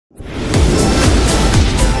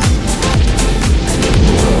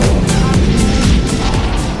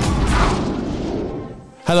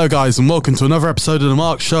Hello guys and welcome to another episode of the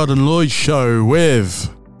Mark Sheldon Lloyd Show with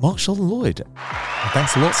Mark Sheldon Lloyd. And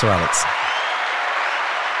thanks a lot, Sir Alex.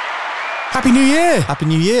 Happy New Year! Happy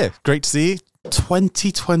New Year. Great to see you.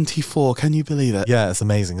 2024, can you believe it? Yeah, it's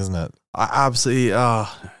amazing, isn't it? I absolutely,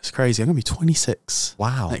 it's crazy. I'm going to be 26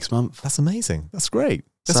 Wow. next month. That's amazing. That's great.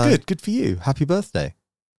 That's So- good. Good for you. Happy birthday.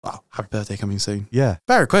 Wow, happy birthday coming soon. Yeah.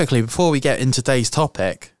 Very quickly, before we get into today's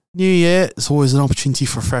topic, New Year, it's always an opportunity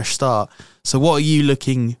for a fresh start. So what are you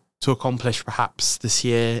looking to accomplish perhaps this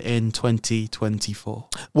year in 2024?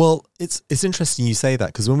 Well, it's interesting you say that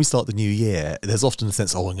because when we start the new year, there's often a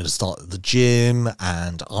sense, I'm going to start at the gym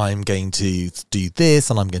and I'm going to do this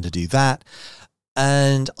and I'm going to do that.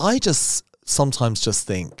 And I just sometimes just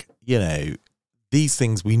think, these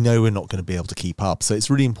things we know we're not going to be able to keep up. So it's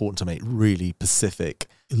really important to make really specific,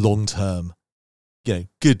 long-term,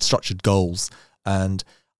 good structured goals. And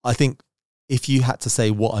I think if you had to say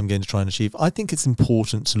what I'm going to try and achieve, I think it's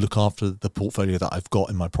important to look after the portfolio that I've got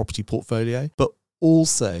in my property portfolio, but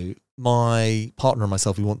also my partner and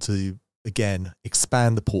myself, we want to, again,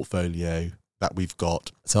 expand the portfolio that we've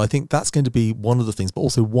got. So I think that's going to be one of the things, but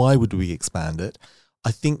also why would we expand it? I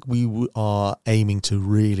think we are aiming to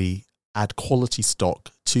really add quality stock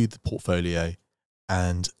to the portfolio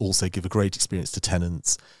and also give a great experience to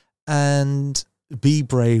tenants and be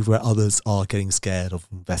brave where others are getting scared of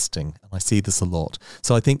investing. And I see this a lot.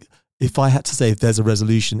 So I think if I had to say if there's a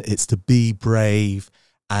resolution, it's to be brave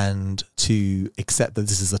and to accept that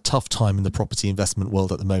this is a tough time in the property investment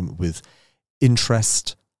world at the moment with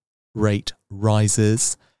interest rate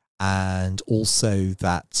rises and also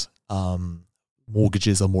that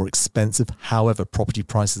mortgages are more expensive. However, property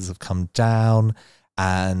prices have come down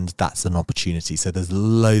and that's an opportunity. So there's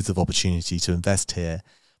loads of opportunity to invest here.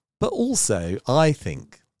 But also, I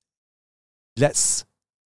think, let's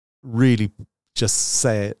really just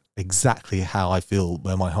say it exactly how I feel,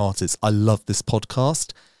 where my heart is. I love this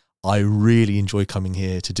podcast. I really enjoy coming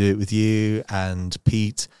here to do it with you and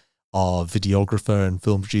Pete, our videographer and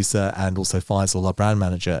film producer, and also Faisal, our brand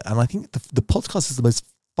manager. And I think the podcast is the most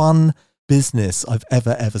fun business I've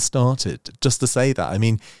ever started. Just to say that, I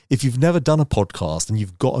mean, if you've never done a podcast and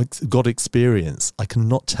you've got experience, I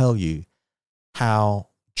cannot tell you how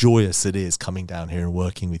joyous it is coming down here and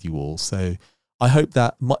working with you all. So I hope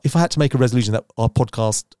that if I had to make a resolution that our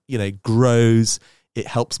podcast, grows, it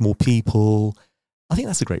helps more people. I think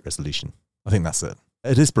that's a great resolution. I think that's it.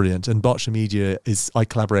 It is brilliant. And Berkshire Media I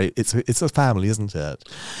collaborate. It's a family, isn't it?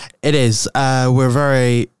 It is. We're a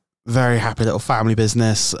very, very happy little family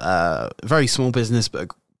business, very small business, but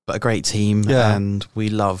a great team. Yeah. And we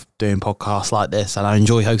love doing podcasts like this. And I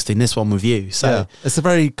enjoy hosting this one with you. So yeah. It's a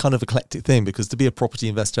very kind of eclectic thing because to be a property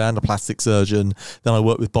investor and a plastic surgeon, then I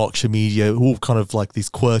work with Berkshire Media, all kind of like these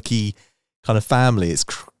quirky kind of family. It's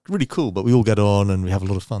really cool, but we all get on and we have a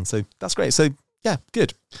lot of fun. So that's great. So yeah,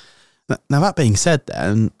 good. Now, that being said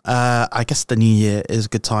then, I guess the new year is a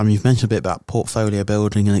good time. You've mentioned a bit about portfolio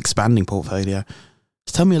building and expanding portfolio.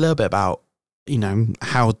 Just tell me a little bit about,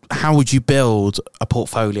 how would you build a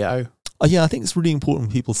portfolio? Yeah, I think it's really important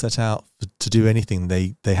when people set out to do anything,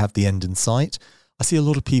 they have the end in sight. I see a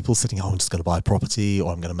lot of people sitting, I'm just going to buy a property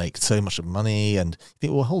or I'm going to make so much money. And you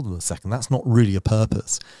think, well, hold on a second, that's not really a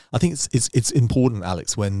purpose. I think it's important,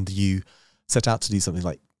 Alex, when you set out to do something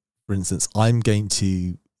like, for instance, I'm going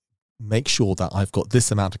to make sure that I've got this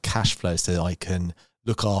amount of cash flow so I can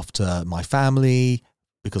look after my family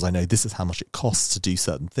because I know this is how much it costs to do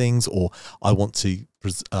certain things, or I want to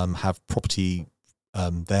have property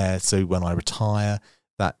there so when I retire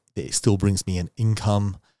that it still brings me an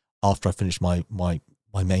income after I finish my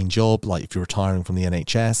main job, like if you're retiring from the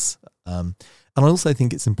NHS. And I also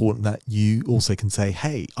think it's important that you also can say,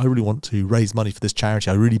 hey, I really want to raise money for this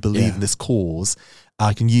charity. I really believe in this cause.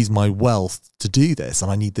 I can use my wealth to do this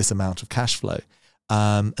and I need this amount of cash flow.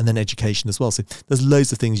 And then education as well. So there's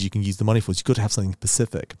loads of things you can use the money for. So you've got to have something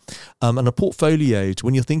specific. And a portfolio,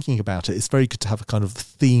 when you're thinking about it, it's very good to have a kind of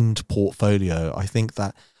themed portfolio. I think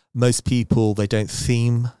that most people, they don't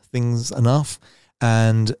theme things enough.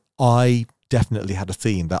 And I definitely had a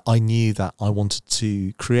theme that I knew that I wanted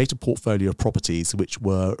to create a portfolio of properties which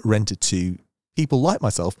were rented to people like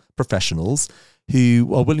myself, professionals, who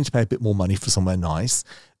are willing to pay a bit more money for somewhere nice,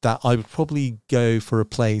 that I would probably go for a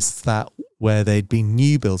place where they'd been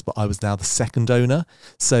new builds, but I was now the second owner.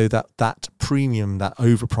 So that premium, that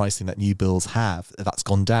overpricing that new builds have, that's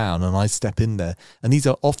gone down and I step in there. And these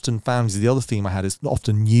are often families. The other theme I had is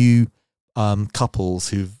often new couples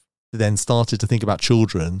who've then started to think about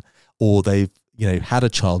children, or they've had a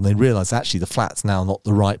child and they realize actually the flat's now not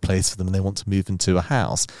the right place for them and they want to move into a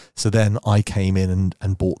house. So then I came in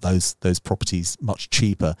and bought those properties much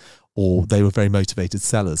cheaper. or they were very motivated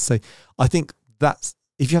sellers. So I think that's,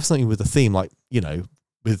 if you have something with a theme, like,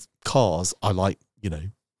 with cars, I like,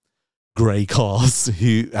 grey cars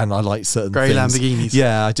and I like certain grey things. Lamborghinis.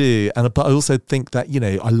 Yeah, I do. But I also think that,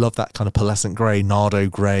 I love that kind of pearlescent grey, Nardo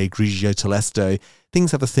grey, Grigio Telesto.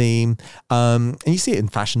 Things have a theme. And you see it in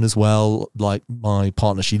fashion as well. Like my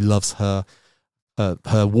partner, she loves her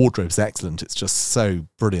wardrobe's excellent. It's just so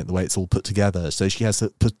brilliant the way it's all put together. So she has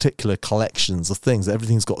particular collections of things.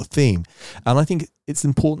 Everything's got a theme. And I think it's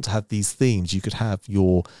important to have these themes. You could have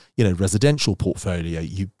your, residential portfolio.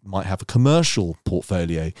 You might have a commercial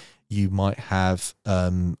portfolio. You might have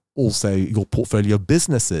also your portfolio of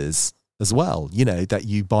businesses as well, that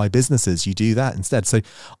you buy businesses, you do that instead. So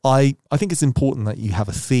I think it's important that you have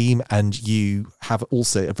a theme and you have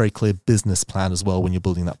also a very clear business plan as well when you're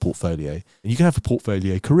building that portfolio. And you can have a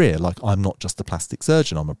portfolio career. Like, I'm not just a plastic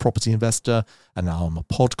surgeon, I'm a property investor, and now I'm a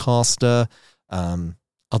podcaster.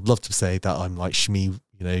 I'd love to say that I'm like Shmi,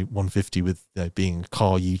 150 with being a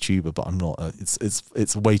car YouTuber, but I'm not.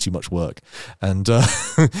 It's way too much work, and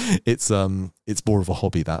it's more of a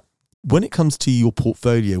hobby. That when it comes to your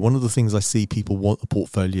portfolio, one of the things I see people want a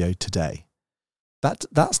portfolio today.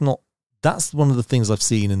 That's one of the things I've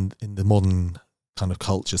seen in the modern kind of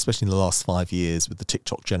culture, especially in the last 5 years with the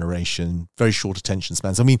TikTok generation, very short attention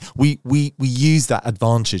spans. I mean, we use that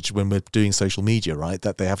advantage when we're doing social media, right?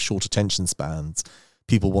 That they have short attention spans.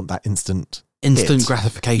 People want that instant hit.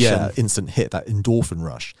 Gratification. Yeah, instant hit, that endorphin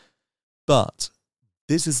rush. But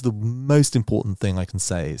this is the most important thing I can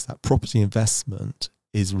say, is that property investment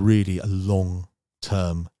is really a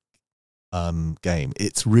long-term game.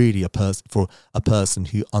 It's really for a person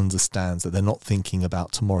who understands that they're not thinking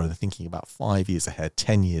about tomorrow. They're thinking about 5 years ahead,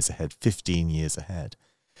 10 years ahead, 15 years ahead.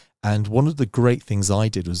 And one of the great things I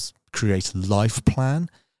did was create a life plan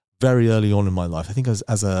very early on in my life. I think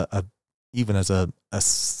even as a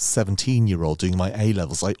 17-year-old doing my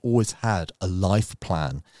A-levels, I always had a life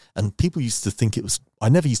plan. And people used to think I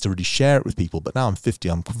never used to really share it with people, but now I'm 50,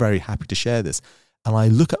 I'm very happy to share this. And I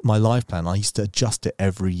look at my life plan, I used to adjust it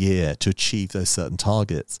every year to achieve those certain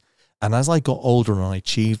targets. And as I got older and I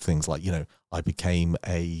achieved things like, I became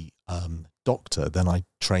a doctor, then I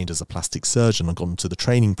trained as a plastic surgeon and got into the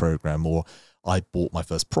training program, or I bought my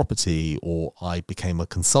first property, or I became a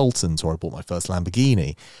consultant, or I bought my first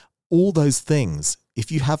Lamborghini. All those things,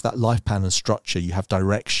 if you have that life plan and structure, you have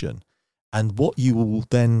direction. And what you will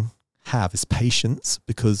then have is patience,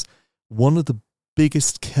 because one of the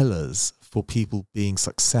biggest killers for people being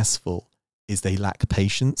successful is they lack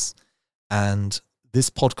patience. And this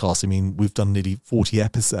podcast, I mean, we've done nearly 40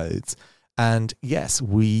 episodes, and yes,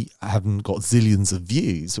 we haven't got zillions of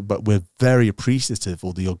views, but we're very appreciative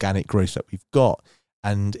of the organic growth that we've got.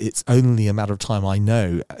 And it's only a matter of time, I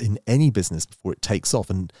know, in any business before it takes off,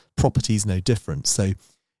 and property is no different. So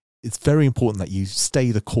it's very important that you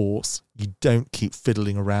stay the course. You don't keep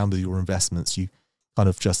fiddling around with your investments. You kind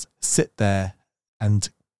of just sit there and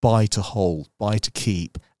buy to hold, buy to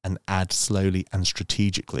keep, and add slowly and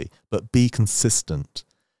strategically, but be consistent.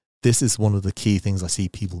 This is one of the key things I see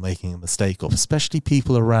people making a mistake of, especially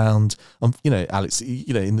people around, Alex,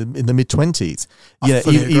 in the mid-20s,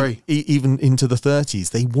 even into the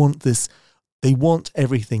 30s. They want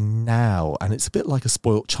everything now, and it's a bit like a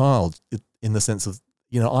spoilt child in the sense of,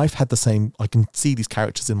 I've had the same. I can see these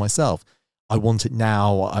characters in myself. I want it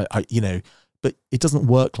now. But it doesn't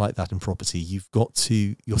work like that in property.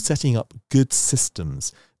 You're setting up good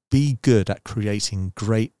systems. Be good at creating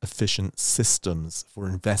great, efficient systems for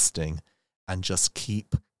investing, and just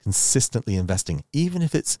keep consistently investing, even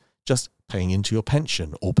if it's just paying into your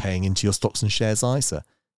pension or paying into your stocks and shares ISA.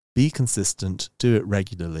 Be consistent, do it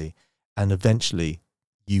regularly, and eventually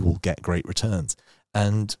you will get great returns.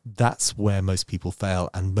 And that's where most people fail,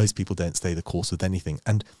 and most people don't stay the course with anything.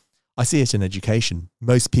 And I see it in education.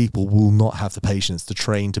 Most people will not have the patience to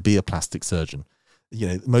train to be a plastic surgeon.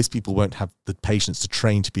 Most people won't have the patience to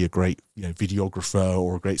train to be a great, videographer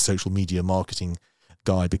or a great social media marketing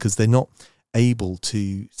guy, because they're not able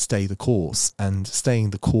to stay the course. And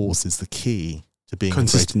staying the course is the key to being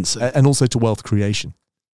consistency, and also to wealth creation.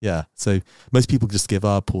 Yeah. So most people just give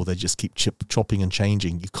up, or they just keep chopping and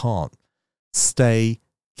changing. You can't. Stay,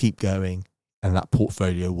 keep going, and that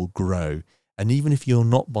portfolio will grow. And even if you're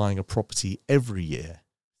not buying a property every year,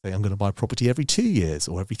 say I'm going to buy a property every 2 years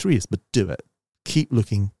or every 3 years, but do it. Keep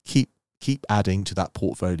looking, keep adding to that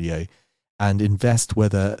portfolio, and invest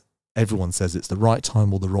whether everyone says it's the right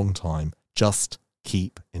time or the wrong time. Just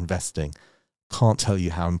keep investing. Can't tell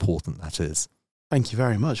you how important that is. Thank you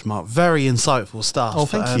very much, Mark. Very insightful stuff. Oh,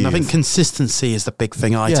 thank you. I think consistency is the big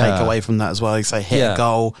thing I take away from that as well. Like say, hit a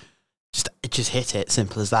goal, just hit it.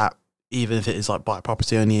 Simple as that. even if it is like buy a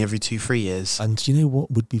property only every 2-3 years. And you know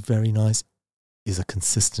what would be very nice is a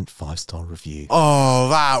consistent 5-star review. Oh,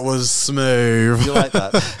 that was smooth. You like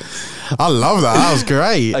that? I love that. That was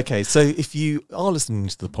great. Okay, so if you are listening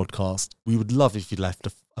to the podcast, we would love if you left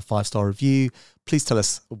a 5-star review. Please tell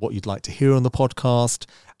us what you'd like to hear on the podcast.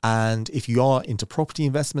 And if you are into property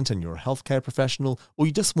investment and you're a healthcare professional, or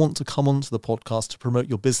you just want to come onto the podcast to promote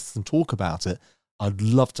your business and talk about it, I'd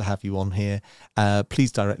love to have you on here.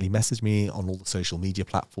 Please directly message me on all the social media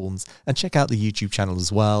platforms and check out the YouTube channel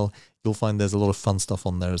as well. You'll find there's a lot of fun stuff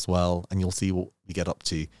on there as well, and you'll see what we get up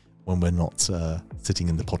to when we're not sitting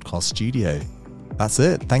in the podcast studio. That's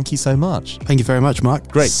it. Thank you so much. Thank you very much, Mark.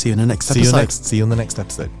 Great. See you in the next episode. See you on the next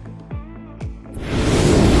episode.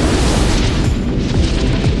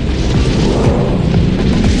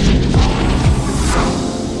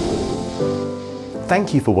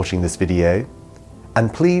 Thank you for watching this video,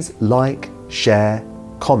 and please like, share,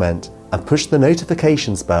 comment, and push the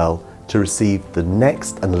notifications bell to receive the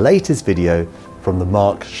next and latest video from the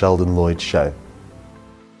Mark Sheldon Lloyd Show.